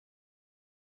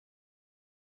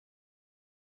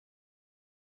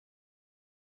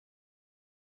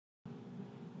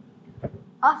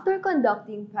After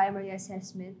conducting primary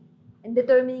assessment and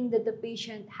determining that the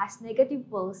patient has negative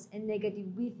pulse and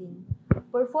negative breathing,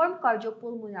 perform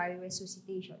cardiopulmonary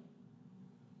resuscitation.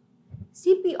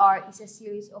 CPR is a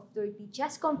series of 30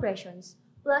 chest compressions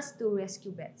plus 2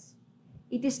 rescue breaths.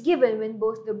 It is given when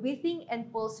both the breathing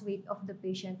and pulse rate of the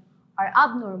patient are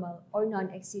abnormal or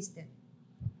non-existent.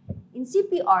 In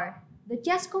CPR, the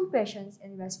chest compressions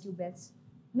and rescue breaths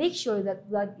make sure that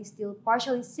blood is still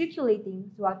partially circulating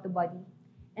throughout the body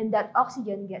and that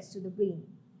oxygen gets to the brain.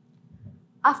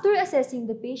 After assessing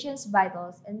the patient's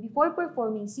vitals and before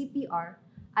performing CPR,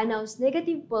 announce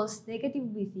negative pulse,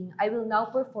 negative breathing, I will now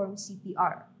perform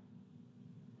CPR.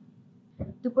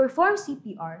 To perform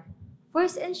CPR,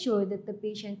 first ensure that the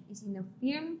patient is in a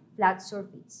firm, flat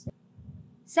surface.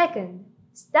 Second,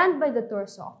 stand by the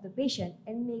torso of the patient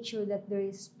and make sure that there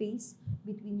is space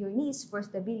between your knees for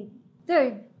stability.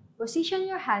 Third, position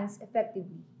your hands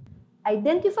effectively.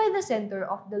 Identify the center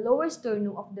of the lower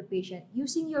sternum of the patient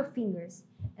using your fingers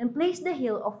and place the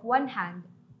heel of one hand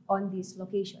on this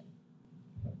location.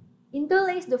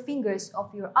 Interlace the fingers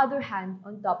of your other hand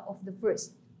on top of the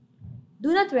first.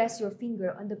 Do not rest your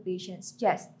finger on the patient's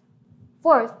chest.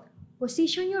 Fourth,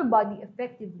 position your body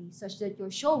effectively such that your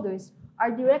shoulders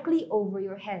are directly over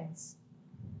your hands.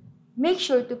 Make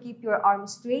sure to keep your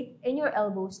arms straight and your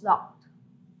elbows locked.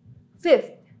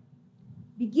 Fifth,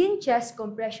 begin chest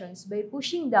compressions by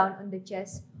pushing down on the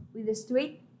chest with a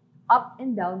straight up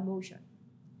and down motion.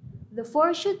 The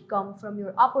force should come from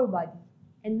your upper body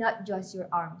and not just your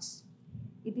arms.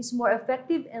 It is more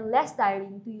effective and less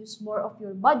tiring to use more of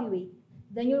your body weight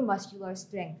than your muscular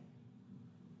strength.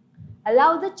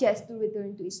 Allow the chest to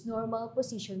return to its normal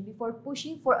position before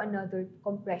pushing for another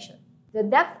compression. The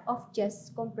depth of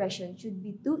chest compression should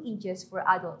be 2 inches for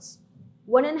adults,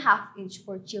 1.5 inches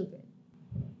for children.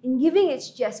 In giving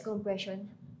its chest compression,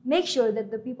 make sure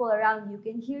that the people around you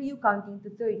can hear you counting to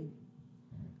 30.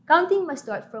 Counting must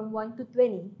start from 1 to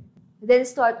 20, then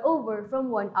start over from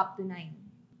 1 up to 9.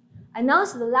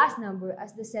 Announce the last number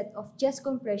as the set of chest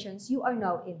compressions you are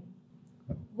now in.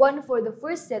 1 for the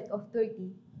first set of 30,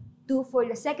 2 for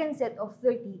the second set of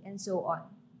 30, and so on.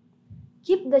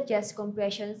 Keep the chest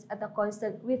compressions at a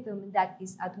constant rhythm that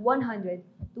is at 100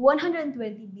 to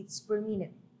 120 beats per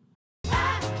minute.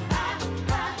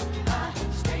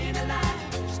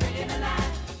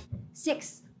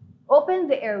 6. Open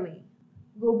the airway.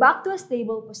 Go back to a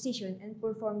stable position and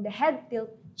perform the head tilt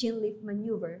chin lift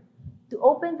maneuver to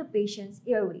open the patient's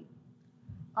airway.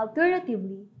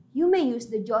 Alternatively, you may use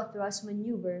the jaw thrust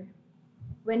maneuver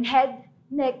when head,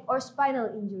 neck, or spinal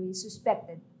injury is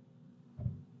suspected.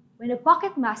 When a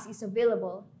pocket mask is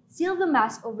available, seal the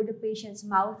mask over the patient's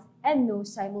mouth and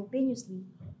nose simultaneously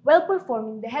while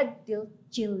performing the head tilt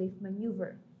chin lift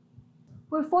maneuver.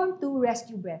 Perform 2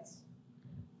 rescue breaths.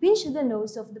 Pinch the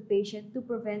nose of the patient to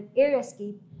prevent air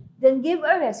escape, then give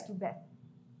a rescue breath.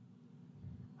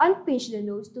 Unpinch the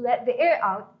nose to let the air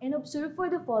out and observe for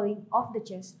the falling of the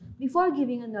chest before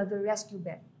giving another rescue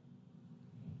breath.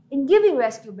 In giving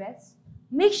rescue breaths,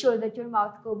 make sure that your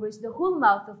mouth covers the whole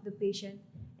mouth of the patient,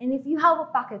 and if you have a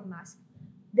pocket mask,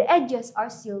 the edges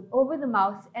are sealed over the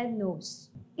mouth and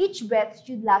nose. Each breath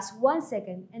should last 1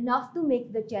 second, enough to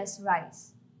make the chest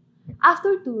rise.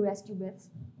 After 2 rescue breaths,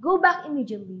 go back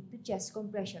immediately to chest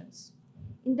compressions.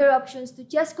 Interruptions to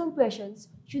chest compressions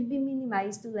should be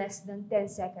minimized to less than 10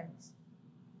 seconds.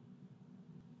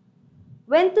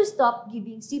 When to stop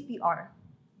giving CPR?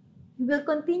 You will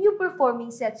continue performing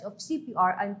sets of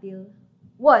CPR until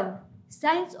 1.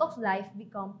 Signs of life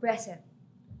become present.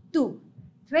 2.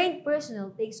 Trained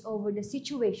personnel takes over the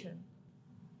situation.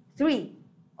 3.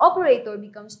 Operator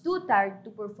becomes too tired to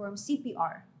perform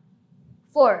CPR.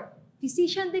 4.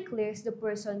 Physician declares the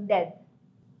person dead.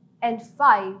 And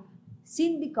 5.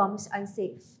 Scene becomes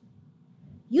unsafe.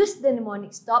 Use the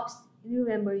mnemonic stops in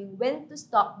remembering when to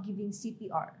stop giving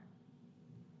CPR.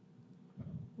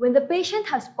 When the patient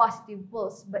has positive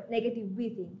pulse but negative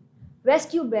breathing,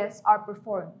 rescue breaths are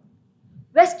performed.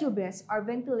 Rescue breaths are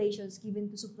ventilations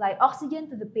given to supply oxygen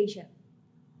to the patient.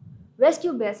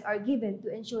 Rescue breaths are given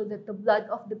to ensure that the blood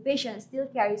of the patient still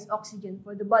carries oxygen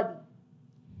for the body.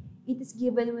 It is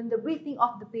given when the breathing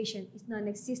of the patient is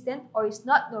non-existent or is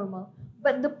not normal,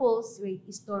 but the pulse rate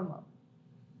is normal.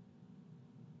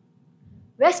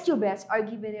 Rescue breaths are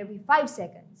given every 5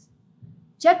 seconds.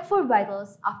 Check for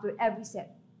vitals after every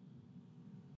set.